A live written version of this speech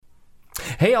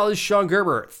Hey, all, this is Sean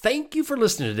Gerber. Thank you for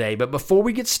listening today, but before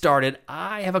we get started,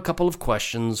 I have a couple of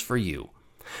questions for you.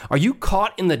 Are you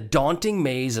caught in the daunting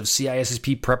maze of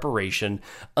CISSP preparation,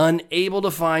 unable to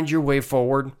find your way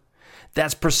forward?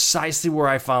 That's precisely where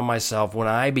I found myself when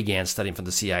I began studying for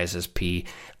the CISSP.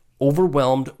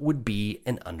 Overwhelmed would be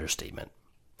an understatement.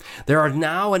 There are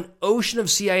now an ocean of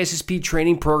CISSP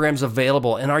training programs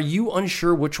available, and are you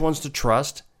unsure which ones to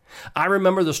trust? I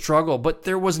remember the struggle, but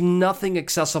there was nothing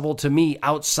accessible to me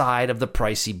outside of the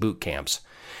pricey boot camps.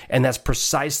 And that's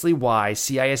precisely why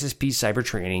CISSP Cyber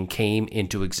Training came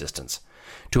into existence,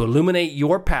 to illuminate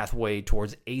your pathway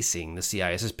towards acing the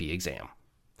CISSP exam.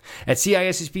 At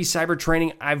CISSP Cyber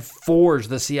Training, I've forged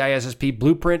the CISSP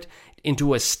blueprint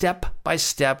into a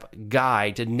step-by-step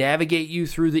guide to navigate you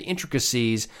through the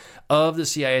intricacies of the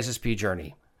CISSP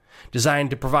journey, designed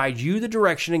to provide you the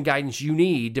direction and guidance you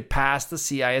need to pass the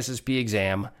CISSP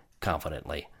exam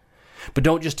confidently. But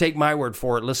don't just take my word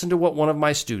for it. Listen to what one of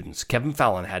my students, Kevin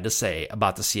Fallon, had to say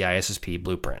about the CISSP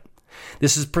blueprint.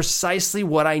 This is precisely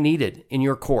what I needed in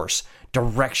your course: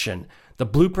 direction. The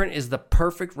blueprint is the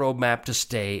perfect roadmap to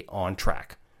stay on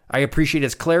track. I appreciate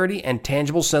its clarity and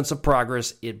tangible sense of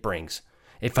progress it brings.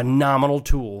 A phenomenal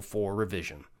tool for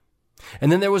revision.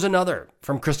 And then there was another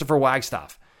from Christopher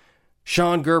Wagstaff.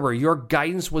 Sean Gerber, your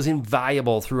guidance was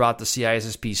invaluable throughout the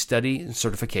CISSP study and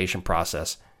certification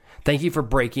process. Thank you for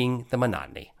breaking the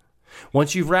monotony.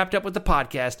 Once you've wrapped up with the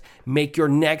podcast, make your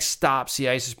next stop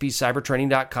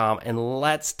CISSPcybertraining.com, and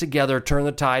let's together turn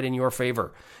the tide in your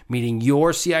favor, meeting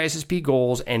your CISSP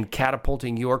goals and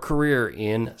catapulting your career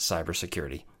in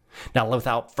cybersecurity. Now,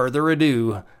 without further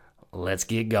ado, let's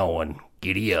get going.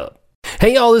 Giddy up.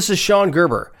 Hey, y'all, this is Sean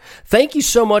Gerber. Thank you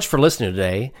so much for listening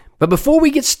today. But before we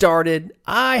get started,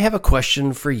 I have a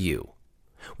question for you.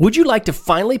 Would you like to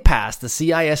finally pass the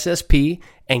CISSP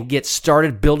and get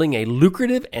started building a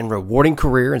lucrative and rewarding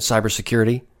career in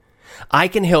cybersecurity? I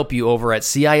can help you over at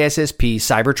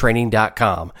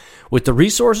CISSPcybertraining.com with the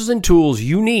resources and tools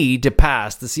you need to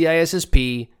pass the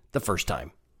CISSP the first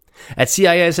time. At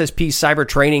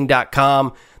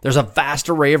CISSPcybertraining.com, there's a vast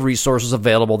array of resources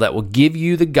available that will give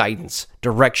you the guidance,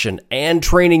 direction, and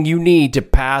training you need to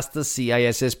pass the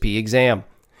CISSP exam.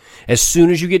 As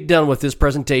soon as you get done with this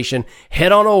presentation,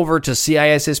 head on over to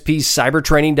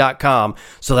CISSPcybertraining.com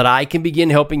so that I can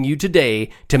begin helping you today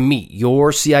to meet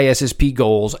your CISSP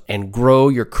goals and grow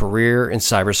your career in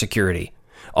cybersecurity.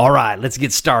 All right, let's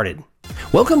get started.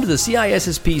 Welcome to the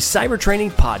CISSP Cyber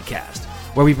Training Podcast,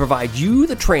 where we provide you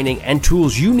the training and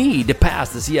tools you need to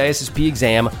pass the CISSP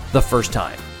exam the first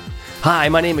time. Hi,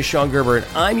 my name is Sean Gerber, and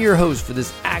I'm your host for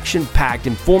this action-packed,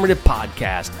 informative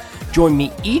podcast. Join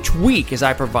me each week as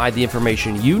I provide the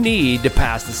information you need to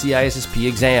pass the CISSP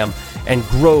exam and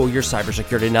grow your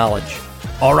cybersecurity knowledge.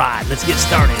 All right, let's get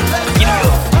started. Let's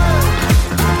go.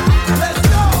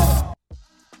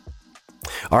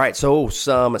 All right, so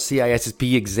some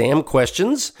CISSP exam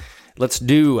questions. Let's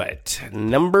do it.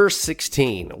 Number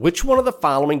 16. Which one of the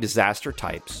following disaster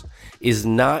types is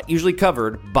not usually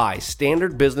covered by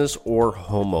standard business or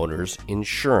homeowners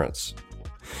insurance?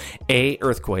 A,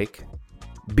 earthquake.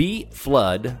 B,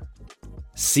 flood.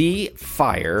 C,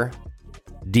 fire.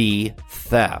 D,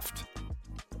 theft.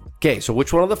 Okay, so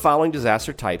which one of the following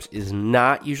disaster types is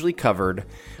not usually covered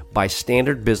by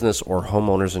standard business or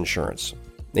homeowners insurance?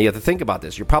 Now, you have to think about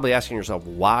this. You're probably asking yourself,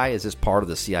 why is this part of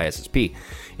the CISSP?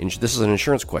 This is an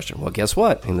insurance question. Well, guess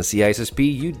what? In the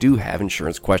CISSP, you do have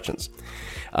insurance questions.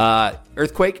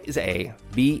 Earthquake is A,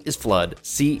 B is flood,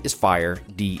 C is fire,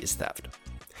 D is theft.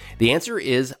 The answer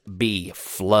is B,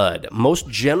 flood. Most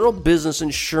general business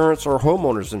insurance or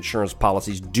homeowners insurance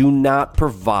policies do not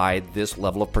provide this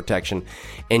level of protection,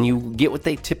 and you get what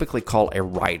they typically call a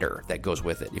rider that goes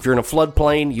with it. If you're in a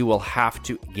floodplain, you will have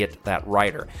to get that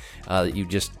rider.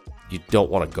 You don't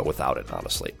want to go without it,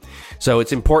 honestly. So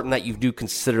it's important that you do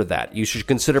consider that. You should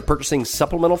consider purchasing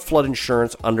supplemental flood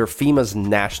insurance under FEMA's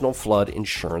National Flood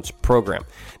Insurance Program.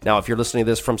 Now, if you're listening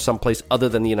to this from someplace other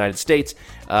than the United States,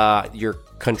 your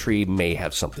country may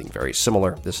have something very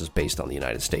similar. This is based on the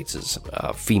United States'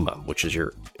 FEMA, which is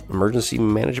your Emergency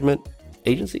Management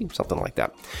Agency, something like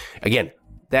that. Again,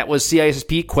 that was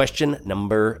CISSP question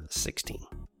number 16.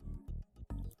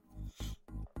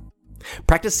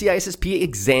 Practice CISSP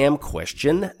exam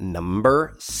question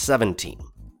number 17.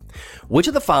 Which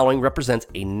of the following represents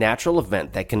a natural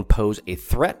event that can pose a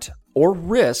threat or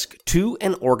risk to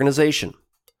an organization?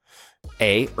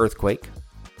 A, earthquake.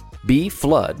 B,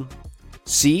 flood.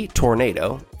 C,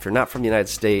 tornado. If you're not from the United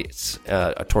States,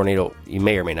 a tornado, you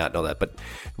may or may not know that, but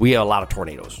we have a lot of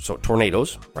tornadoes. So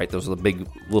tornadoes, right? Those are the big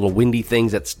little windy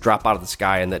things that drop out of the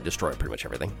sky and that destroy pretty much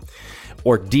everything.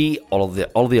 Or D, all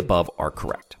of the above are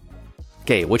correct.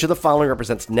 Okay, which of the following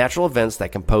represents natural events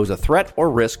that can pose a threat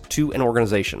or risk to an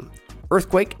organization?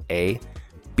 Earthquake, A,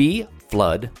 B,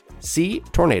 flood, C,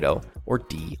 tornado, or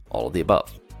D, all of the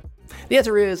above? The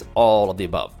answer is all of the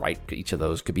above, right? Each of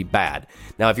those could be bad.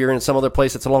 Now, if you're in some other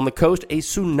place that's along the coast, a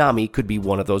tsunami could be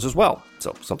one of those as well.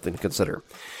 So something to consider.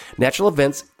 Natural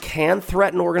events can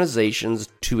threaten organizations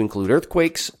to include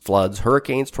earthquakes, floods,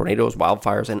 hurricanes, tornadoes,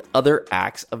 wildfires, and other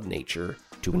acts of nature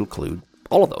to include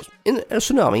all of those, in a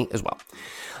tsunami as well.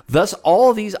 Thus, all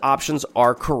of these options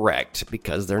are correct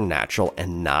because they're natural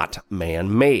and not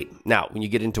man-made. Now, when you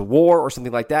get into war or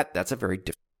something like that, that's a very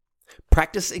different.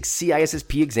 Practice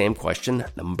CISSP exam question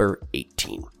number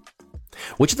 18.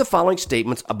 Which of the following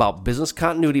statements about business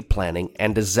continuity planning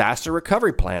and disaster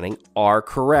recovery planning are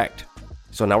correct?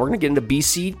 So now we're going to get into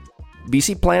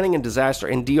BC planning and disaster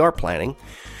and DR planning.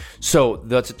 So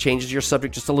that changes your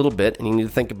subject just a little bit, and you need to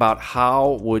think about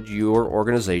how would your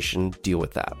organization deal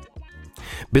with that.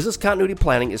 Business continuity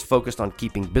planning is focused on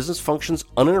keeping business functions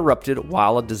uninterrupted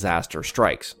while a disaster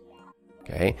strikes.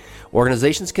 Okay.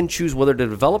 Organizations can choose whether to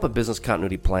develop a business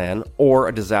continuity plan or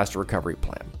a disaster recovery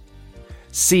plan.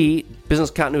 C,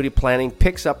 business continuity planning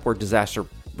picks up where disaster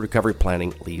recovery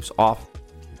planning leaves off.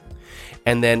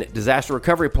 And then disaster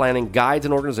recovery planning guides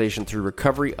an organization through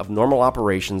recovery of normal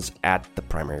operations at the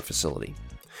primary facility.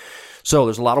 So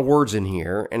there's a lot of words in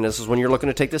here, and this is when you're looking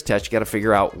to take this test, you got to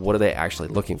figure out what are they actually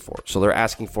looking for. So they're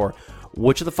asking for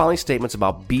which of the following statements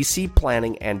about BC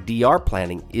planning and DR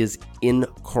planning is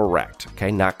incorrect.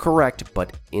 Okay, not correct,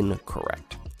 but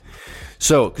incorrect.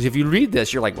 So, because if you read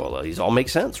this, you're like, well, these all make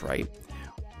sense, right?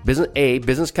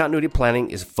 Business continuity planning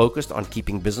is focused on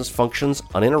keeping business functions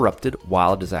uninterrupted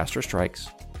while a disaster strikes.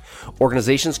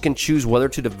 Organizations can choose whether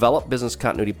to develop business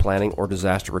continuity planning or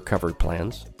disaster recovery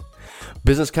plans.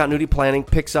 Business continuity planning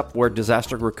picks up where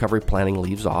disaster recovery planning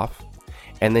leaves off.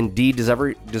 And then D,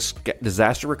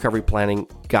 disaster recovery planning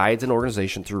guides an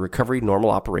organization through recovery normal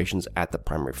operations at the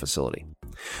primary facility.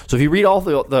 So if you read all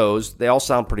those, they all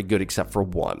sound pretty good except for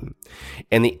one.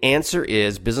 And the answer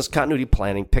is business continuity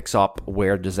planning picks up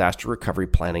where disaster recovery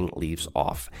planning leaves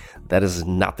off. That is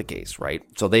not the case, right?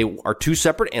 So they are two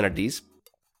separate entities.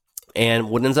 And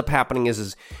what ends up happening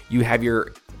is you have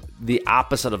the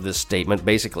opposite of this statement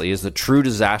basically is the true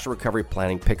disaster recovery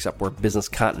planning picks up where business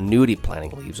continuity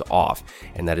planning leaves off.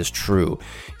 And that is true.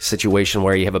 Situation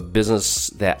where you have a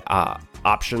business that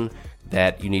option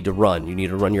that you need to run. You need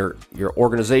to run your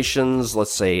organization's,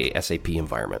 let's say, SAP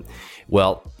environment.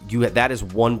 Well, that is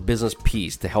one business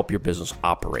piece to help your business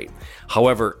operate.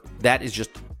 However, that is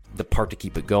just the part to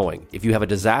keep it going. If you have a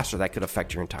disaster, that could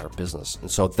affect your entire business.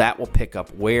 And so that will pick up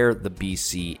where the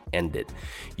BC ended.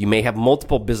 You may have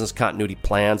multiple business continuity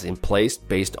plans in place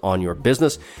based on your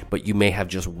business, but you may have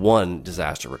just one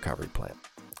disaster recovery plan.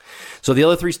 So the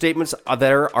other three statements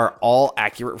there are all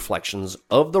accurate reflections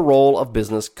of the role of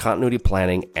business continuity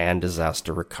planning and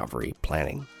disaster recovery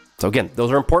planning. So again, those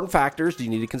are important factors you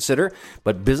need to consider,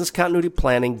 but business continuity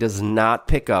planning does not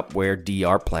pick up where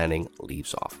DR planning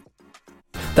leaves off.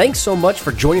 Thanks so much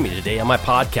for joining me today on my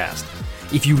podcast.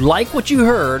 If you like what you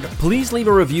heard, please leave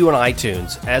a review on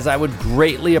iTunes, as I would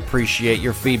greatly appreciate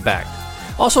your feedback.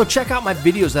 Also, check out my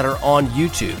videos that are on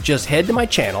YouTube. Just head to my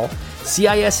channel,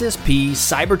 CISSP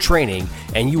Cyber Training,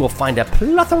 and you will find a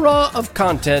plethora of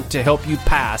content to help you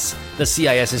pass the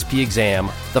CISSP exam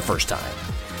the first time.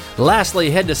 Lastly,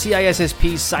 head to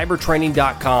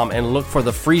CISSPcybertraining.com and look for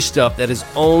the free stuff that is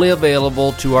only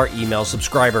available to our email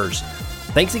subscribers.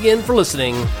 Thanks again for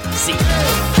listening. See you.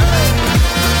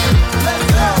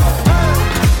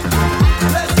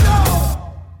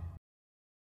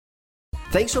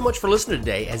 Thanks so much for listening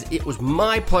today, as it was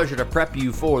my pleasure to prep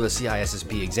you for the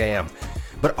CISSP exam.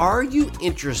 But are you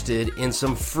interested in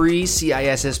some free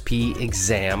CISSP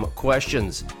exam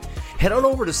questions? Head on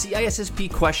over to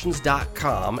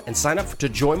CISSPquestions.com and sign up to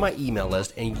join my email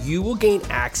list, and you will gain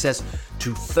access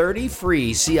to 30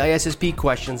 free CISSP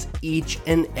questions each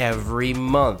and every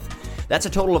month. That's a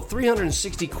total of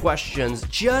 360 questions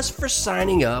just for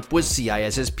signing up with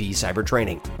CISSP Cyber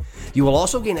Training. You will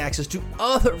also gain access to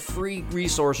other free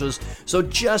resources, so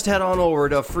just head on over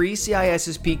to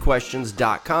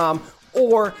freeCISSPquestions.com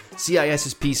or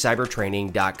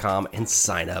CISSPcybertraining.com and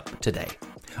sign up today.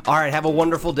 All right, have a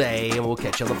wonderful day, and we'll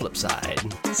catch you on the flip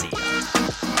side. See ya.